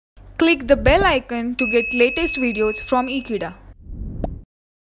Click the bell icon to get latest videos from Ekeeda.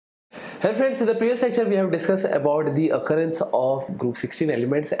 Hey friends, in the previous lecture we have discussed about the occurrence of group 16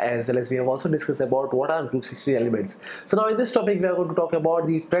 elements, as well as we have also discussed about what are group 16 elements. So now in this topic we are going to talk about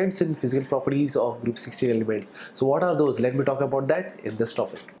the trends in physical properties of group 16 elements. So what are those? Let me talk about that in this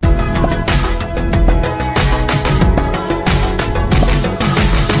topic.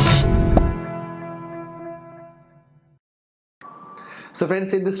 So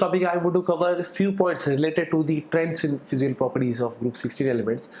friends, in this topic I want to cover a few points related to the trends in physical properties of group 16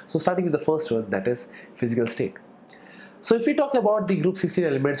 elements. So starting with the first one, that is physical state. So if we talk about the group 16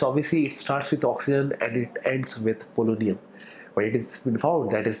 elements, obviously it starts with oxygen and it ends with polonium. But it has been found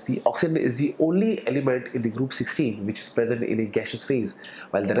that is the oxygen is the only element in the group 16 which is present in a gaseous phase,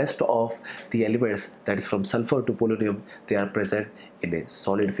 while the rest of the elements, that is from sulfur to polonium, they are present in a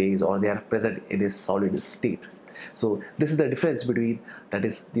solid phase, or they are present in a solid state. So this is the difference between, that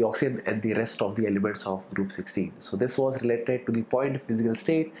is, the oxygen and the rest of the elements of group 16. So this was related to the point physical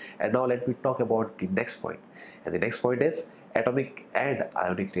state, and now let me talk about the next point. And the next point is atomic and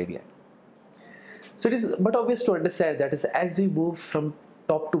ionic radii. So it is but obvious to understand that is as we move from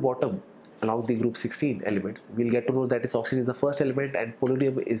top to bottom along the group 16 elements, we'll get to know that is oxygen is the first element and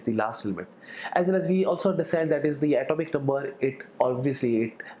polonium is the last element. As well as we also understand that is the atomic number, it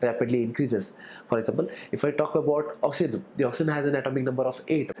rapidly increases. For example, if I talk about oxygen, the oxygen has an atomic number of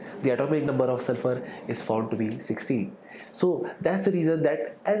 8. The atomic number of sulfur is found to be 16. So that's the reason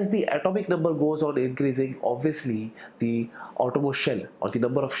that as the atomic number goes on increasing, obviously the outermost shell or the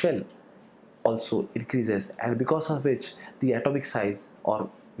number of shell also increases, and because of which the atomic size, or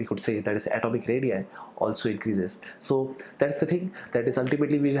we could say that is atomic radii, also increases. So that's the thing, that is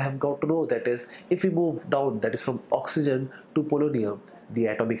ultimately we have got to know that is if we move down, that is from oxygen to polonium, the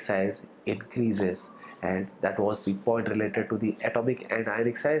atomic size increases. And that was the point related to the atomic and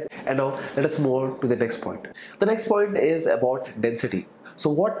ionic size. And now let us move on to the next point. The next point is about density. So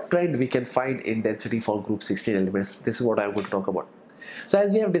what trend we can find in density for group 16 elements? This is what I am going to talk about. So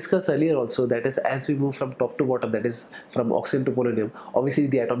as we have discussed earlier also, that is as we move from top to bottom, that is from oxygen to polonium, obviously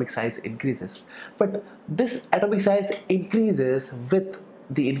the atomic size increases. But this atomic size increases with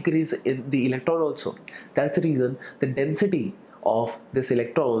the increase in the electron also. That's the reason the density of these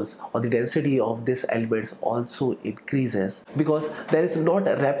electrons or the density of these elements also increases, because there is not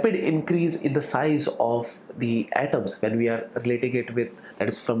a rapid increase in the size of the atoms when we are relating it with, that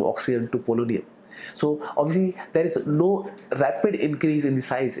is from oxygen to polonium. So obviously there is no rapid increase in the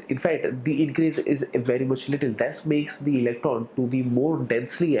size. In fact, the increase is very much little. That makes the electron to be more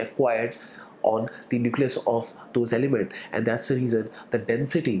densely acquired on the nucleus of those elements, and that's the reason the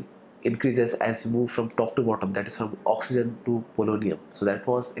density increases as you move from top to bottom, that is from oxygen to polonium. So that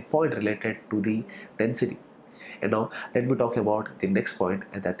was a point related to the density. And now let me talk about the next point,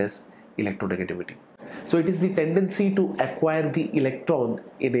 and that is electronegativity. So it is the tendency to acquire the electron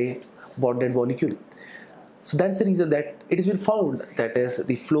in a bonded molecule. So that's the reason that it has been found that is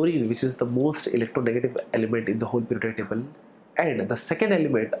the fluorine, which is the most electronegative element in the whole periodic table, and the second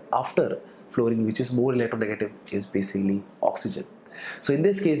element after fluorine which is more electronegative is basically oxygen. So in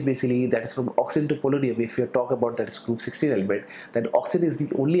this case, basically that is from oxygen to polonium. If you talk about that is group 16 element, then oxygen is the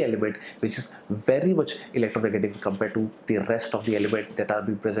only element which is very much electronegative compared to the rest of the element that are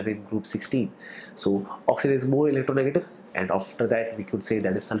being present in group 16. So oxygen is more electronegative, and after that we could say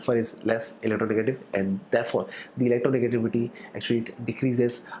that is sulfur is less electronegative, and therefore the electronegativity actually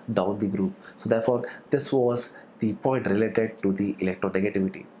decreases down the group. So therefore this was the point related to the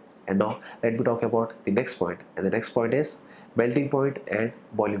electronegativity. And now let me talk about the next point, and the next point is melting point and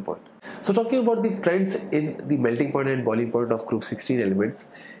boiling point. So talking about the trends in the melting point and boiling point of group 16 elements,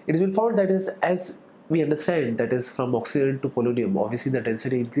 it has been found that is as we understand that is from oxygen to polonium, obviously the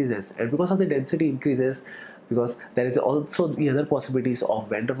density increases, and because of the density increases, because there is also the other possibilities of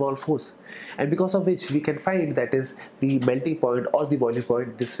van der Waals force, and because of which we can find that is the melting point or the boiling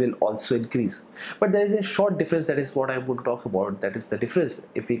point, this will also increase. But there is a short difference, that is what I am going to talk about, that is the difference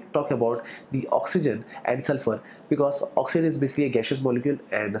if we talk about the oxygen and sulfur, because oxygen is basically a gaseous molecule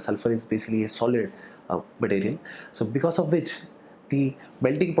and sulfur is basically a solid material. So because of which the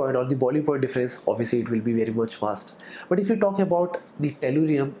melting point or the boiling point difference, obviously it will be very much vast. But if you talk about the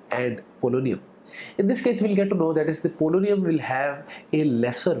tellurium and polonium, in this case we'll get to know that is the polonium will have a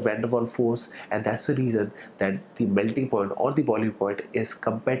lesser van der Waals force, and that's the reason that the melting point or the boiling point is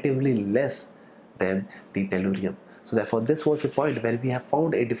comparatively less than the tellurium. So therefore this was a point where we have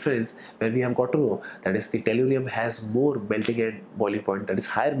found a difference, where we have got to know that is the tellurium has more melting and boiling point, that is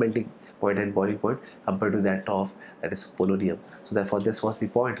higher melting point and boiling point compared to that of polonium. So therefore this was the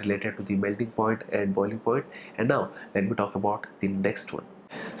point related to the melting point and boiling point. And now let me talk about the next one.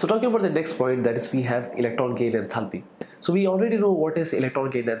 So talking about the next point, that is we have electron gain enthalpy. So we already know what is electron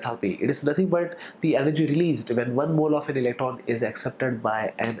gain enthalpy. It is nothing but the energy released when 1 mole of an electron is accepted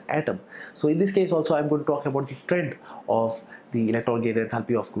by an atom. So in this case also I'm going to talk about the trend of the electron gain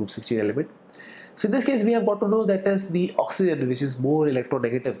enthalpy of group 16 element. So in this case we have got to know that is the oxygen, which is more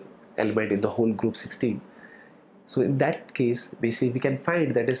electronegative element in the whole group 16. So in that case, basically we can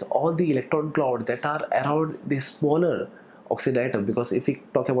find that is all the electron cloud that are around the smaller oxygen atom, because if we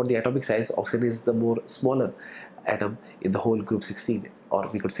talk about the atomic size, oxygen is the more smaller atom in the whole group 16, or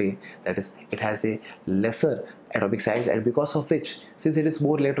we could say that is it has a lesser atomic size, and because of which, since it is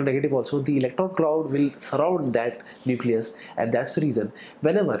more electronegative also, the electron cloud will surround that nucleus, and that's the reason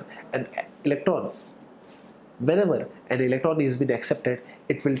electron whenever an electron is been accepted,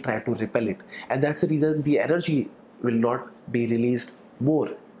 it will try to repel it, and that's the reason the energy will not be released more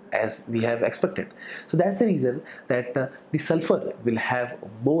as we have expected. So that's the reason that the sulfur will have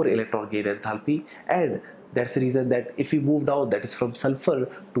more electron gain enthalpy, and that's the reason that if we move down, that is from sulfur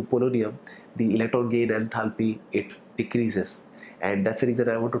to polonium, the electron gain enthalpy, it decreases. And that's the reason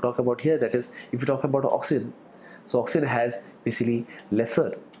I want to talk about here, that is if you talk about oxygen, so oxygen has basically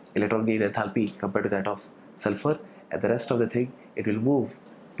lesser electron gain enthalpy compared to that of sulfur, and the rest of the thing it will move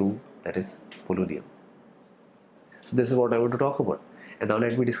to, that is polonium. So this is what I want to talk about. And now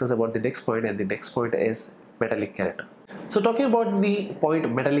let me discuss about the next point, and the next point is metallic character. So talking about the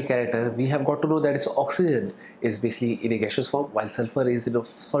point metallic character, we have got to know that oxygen is basically in a gaseous form while sulfur is in a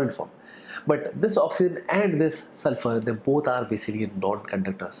solid form. But this oxygen and this sulfur, they both are basically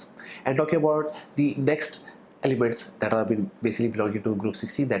non-conductors. And talking about the next elements that are basically belonging to group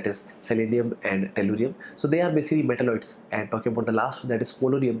 16, that is selenium and tellurium, so they are basically metalloids. And talking about the last one, that is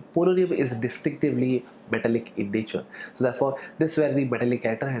polonium, polonium is distinctively metallic in nature. So therefore this were the metallic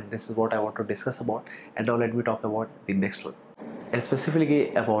character, and this is what I want to discuss about. And now let me talk about the next one, and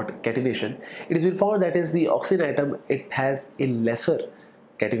specifically about catenation. It has been found that is the oxygen atom, it has a lesser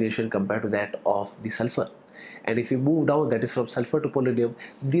catenation compared to that of the sulfur, and if we move down, that is from sulfur to polonium,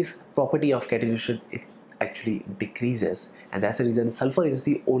 this property of catenation, it actually decreases, and that's the reason sulfur is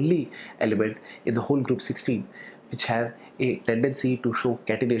the only element in the whole group 16 which have a tendency to show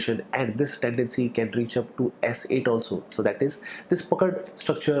catenation, and this tendency can reach up to S8 also. So that is this puckered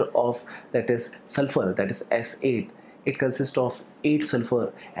structure of, that is sulfur, that is S8, it consists of 8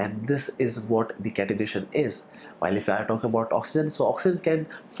 sulfur, and this is what the catenation is. While if I talk about oxygen, so oxygen can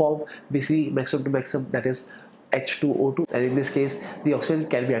form basically maximum to maximum, that is H2O2, and in this case the oxygen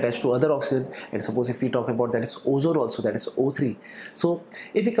can be attached to other oxygen. And suppose if we talk about that is ozone also, that is O3. So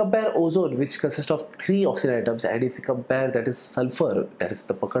if we compare ozone, which consists of 3 oxygen atoms, and if we compare that is sulfur, that is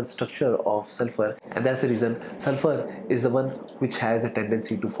the puckered structure of sulfur, and that's the reason sulfur is the one which has the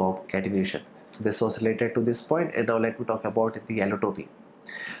tendency to form catenation. So this was related to this point. And now let me talk about the allotropy.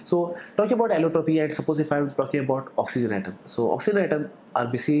 So talking about allotropy, and suppose if I'm talking about oxygen atom, so oxygen atom are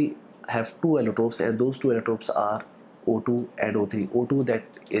basically have 2 allotropes, and those 2 allotropes are O2 and O3. O2, that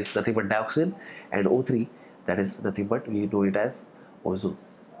is nothing but dioxygen, and O3, that is nothing but, we know it as ozone.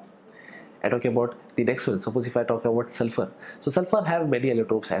 And talking about the next one, suppose if I talk about sulfur, so sulfur have many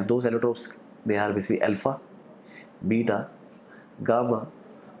allotropes, and those allotropes, they are basically alpha, beta, gamma,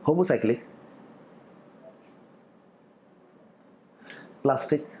 homocyclic,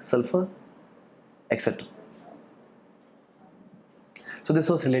 plastic, sulfur, etc. So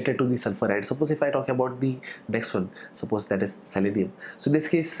this was related to the sulfur. And suppose if I talk about the next one, suppose that is selenium. So in this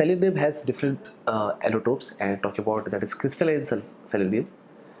case selenium has different allotropes, and talk about that is crystalline selenium.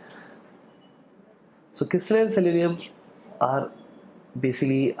 So crystalline selenium are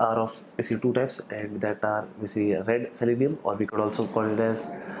basically of 2 types, and that are basically red selenium, or we could also call it as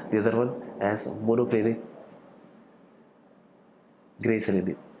the other one as monoclinic gray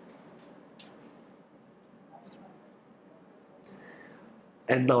selenium.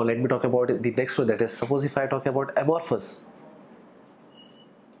 And now let me talk about the next one, that is suppose if I talk about amorphous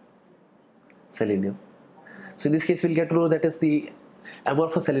selenium. So in this case we'll get to know that is the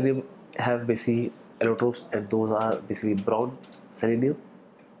amorphous selenium have basically allotropes, and those are basically brown selenium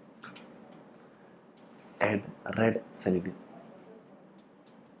and red selenium.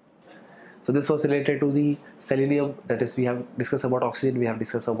 So this was related to the selenium, that is we have discussed about oxygen, we have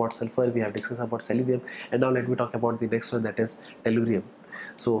discussed about sulfur, we have discussed about selenium. And now let me talk about the next one, that is tellurium.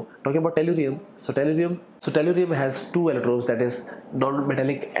 So talking about tellurium, so tellurium has 2 allotropes, that is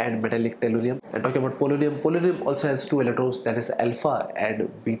non-metallic and metallic tellurium. And talking about polonium, polonium also has 2 allotropes, that is alpha and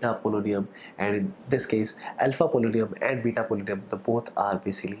beta polonium. And in this case alpha polonium and beta polonium, the both are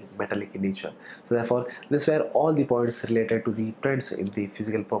basically metallic in nature. So therefore these were all the points related to the trends in the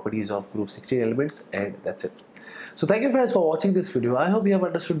physical properties of group 16 elements, and that's it. So thank you friends for watching this video. I hope you have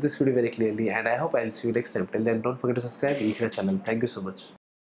understood this video very clearly, and I hope I'll see you next time. Till then, don't forget to subscribe to Ekeeda channel. Thank you so much.